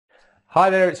Hi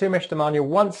there, it's Umesh Damania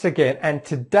once again, and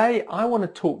today I want to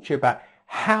talk to you about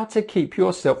how to keep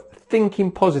yourself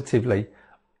thinking positively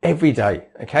every day,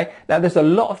 okay? Now there's a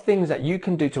lot of things that you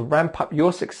can do to ramp up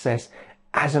your success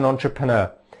as an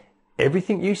entrepreneur.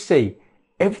 Everything you see,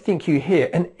 everything you hear,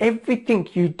 and everything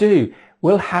you do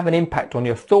will have an impact on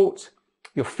your thoughts,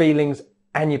 your feelings,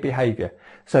 and your behavior.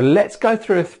 So let's go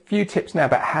through a few tips now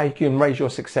about how you can raise your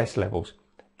success levels.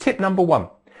 Tip number one,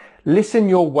 listen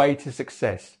your way to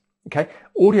success. Okay,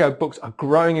 audio books are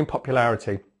growing in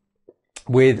popularity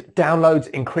with downloads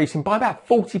increasing by about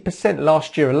 40%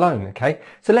 last year alone. Okay,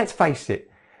 so let's face it,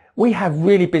 we have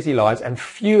really busy lives and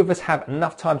few of us have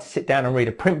enough time to sit down and read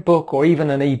a print book or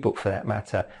even an ebook for that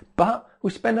matter. But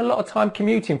we spend a lot of time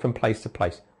commuting from place to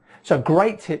place. So a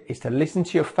great tip is to listen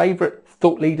to your favorite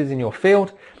thought leaders in your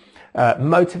field,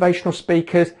 motivational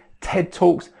speakers, TED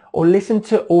Talks, or listen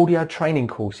to audio training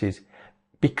courses.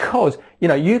 Because,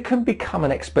 you can become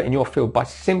an expert in your field by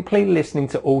simply listening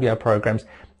to audio programs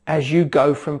as you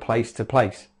go from place to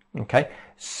place. Okay.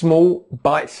 Small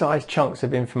bite-sized chunks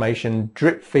of information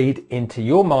drip feed into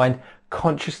your mind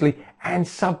consciously and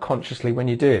subconsciously when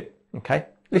you do it. Okay.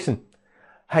 Listen,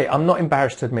 hey, I'm not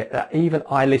embarrassed to admit that even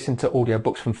I listen to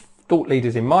audiobooks from thought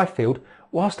leaders in my field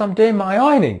whilst I'm doing my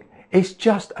ironing. It's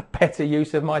just a better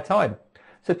use of my time.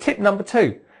 So tip number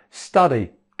two,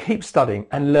 study. Keep studying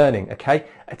and learning, okay?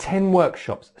 Attend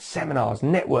workshops, seminars,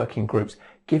 networking groups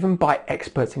given by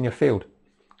experts in your field.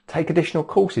 Take additional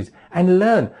courses and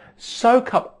learn.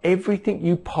 Soak up everything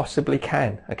you possibly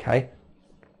can, okay?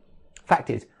 Fact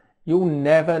is, you'll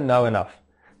never know enough.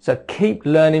 So keep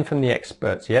learning from the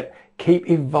experts, yep?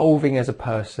 Keep evolving as a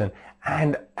person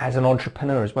and as an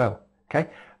entrepreneur as well,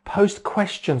 okay? Post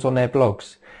questions on their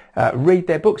blogs. Read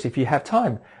their books if you have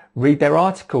time. Read their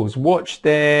articles, watch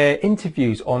their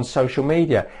interviews on social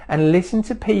media, and listen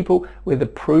to people with a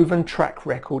proven track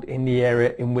record in the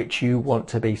area in which you want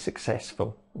to be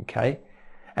successful. Okay?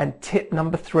 And tip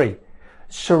number three,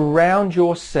 surround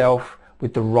yourself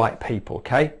with the right people.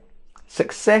 Okay?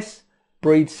 Success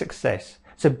breeds success.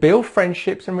 So build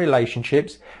friendships and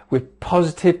relationships with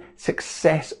positive,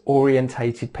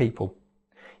 success-orientated people.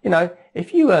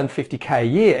 If you earn 50k a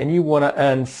year and you want to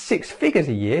earn 6 figures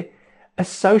a year,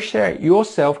 associate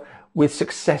yourself with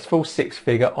successful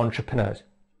 6-figure entrepreneurs.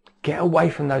 Get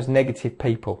away from those negative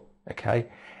people, okay?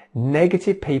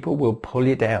 Negative people will pull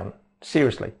you down,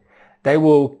 seriously. They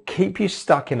will keep you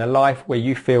stuck in a life where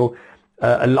you feel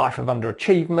a life of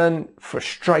underachievement,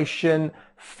 frustration,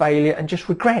 failure, and just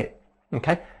regret,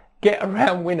 okay? Get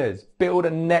around winners. Build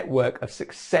a network of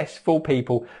successful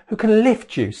people who can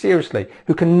lift you, seriously,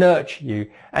 who can nurture you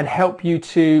and help you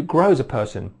to grow as a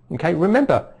person, okay?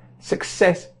 Remember,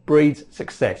 success breeds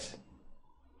success.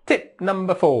 Tip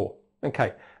number four.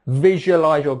 Okay.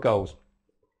 Visualize your goals.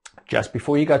 Just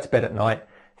before you go to bed at night,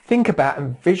 think about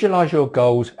and visualize your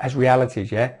goals as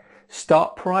realities. Yeah.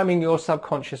 Start priming your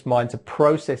subconscious mind to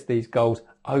process these goals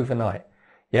overnight.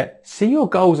 Yeah. See your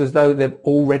goals as though they've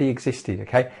already existed.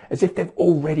 Okay. As if they've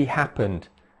already happened.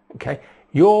 Okay.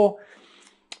 Your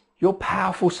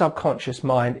powerful subconscious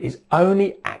mind is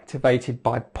only activated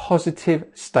by positive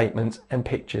statements and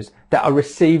pictures that are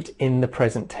received in the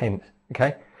present tense.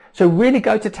 Okay. So really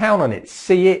go to town on it.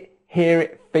 See it, hear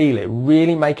it, feel it.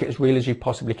 Really make it as real as you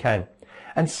possibly can.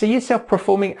 And see yourself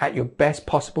performing at your best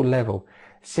possible level.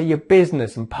 See your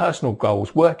business and personal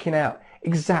goals working out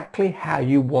exactly how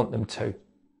you want them to.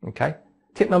 Okay.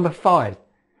 Tip number five.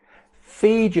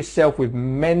 Feed yourself with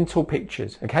mental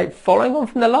pictures. Okay. Following on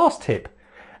from the last tip.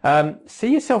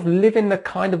 See yourself living the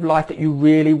kind of life that you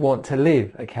really want to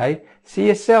live, okay? See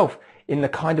yourself in the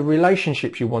kind of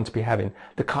relationships you want to be having,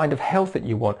 the kind of health that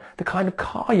you want, the kind of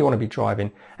car you want to be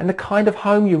driving, and the kind of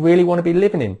home you really want to be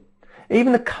living in,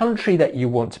 even the country that you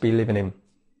want to be living in.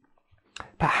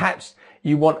 Perhaps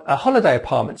you want a holiday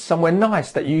apartment somewhere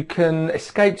nice that you can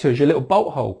escape to as your little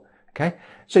bolt hole, okay?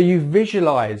 So you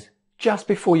visualize just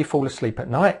before you fall asleep at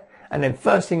night. And then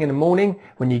first thing in the morning,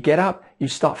 when you get up, you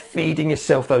start feeding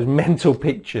yourself those mental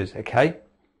pictures, okay?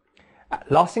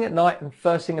 Last thing at night and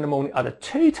first thing in the morning are the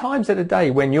 2 times of the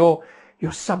day when your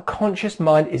subconscious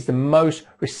mind is the most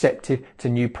receptive to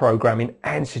new programming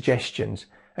and suggestions,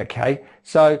 okay?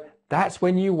 So that's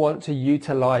when you want to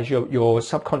utilize your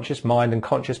subconscious mind and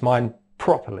conscious mind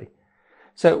properly.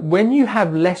 So when you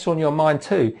have less on your mind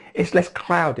too, it's less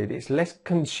clouded, it's less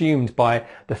consumed by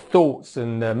the thoughts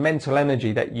and the mental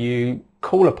energy that you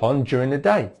call upon during the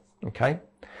day. Okay.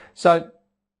 So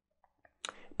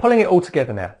pulling it all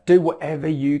together now, do whatever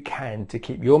you can to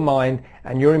keep your mind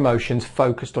and your emotions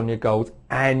focused on your goals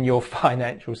and your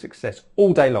financial success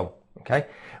all day long. Okay,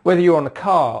 whether you're on a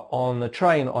car, on a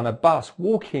train, on a bus,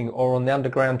 walking, or on the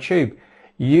underground tube,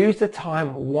 use the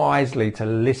time wisely to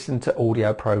listen to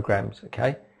audio programs.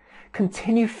 Okay,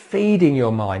 continue feeding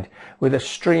your mind with a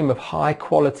stream of high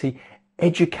quality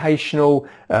educational,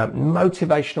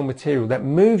 motivational material that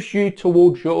moves you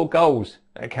towards your goals.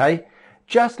 Okay,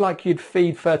 just like you'd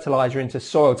feed fertilizer into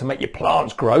soil to make your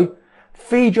plants grow,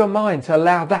 feed your mind to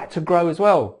allow that to grow as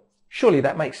well. Surely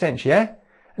that makes sense, yeah?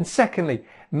 And secondly,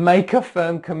 make a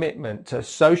firm commitment to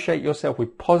associate yourself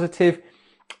with positive,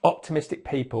 optimistic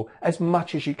people as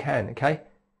much as you can. Okay,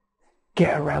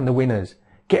 get around the winners,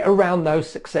 get around those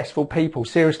successful people.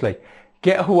 Seriously,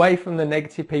 get away from the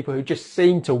negative people who just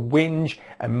seem to whinge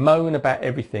and moan about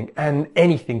everything and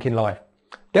anything in life.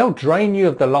 They'll drain you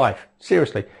of the life.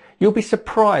 Seriously, you'll be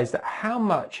surprised at how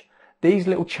much these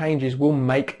little changes will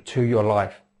make to your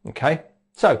life. Okay,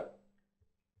 so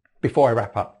before I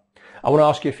wrap up, I want to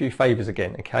ask you a few favors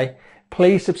again. Okay,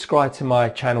 please subscribe to my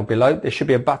channel below. There should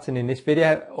be a button in this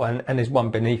video and there's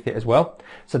one beneath it as well.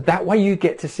 So that way you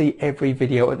get to see every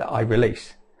video that I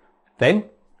release. Then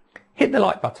hit the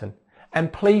like button.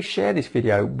 And please share this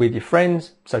video with your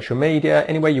friends, social media,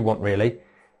 anywhere you want really.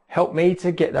 Help me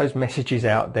to get those messages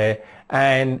out there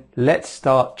and let's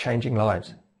start changing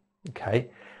lives. Okay.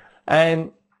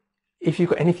 And if you've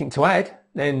got anything to add,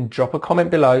 then drop a comment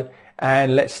below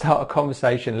and let's start a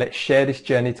conversation. Let's share this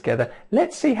journey together.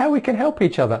 Let's see how we can help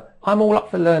each other. I'm all up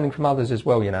for learning from others as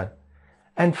well, you know.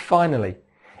 And finally,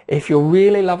 if you're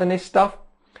really loving this stuff,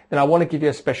 then I want to give you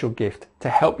a special gift to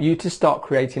help you to start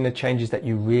creating the changes that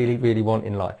you really, really want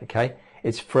in life. Okay,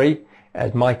 it's free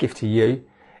as my gift to you.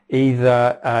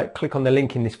 Either click on the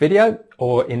link in this video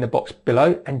or in the box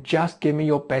below and just give me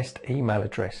your best email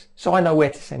address so I know where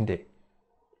to send it.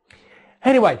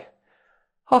 Anyway,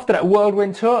 after that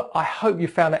whirlwind tour, I hope you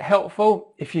found it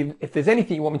helpful. If there's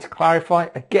anything you want me to clarify,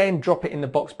 again, drop it in the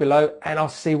box below and I'll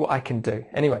see what I can do.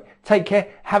 Anyway, take care.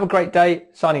 Have a great day.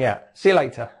 Signing out. See you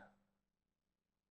later.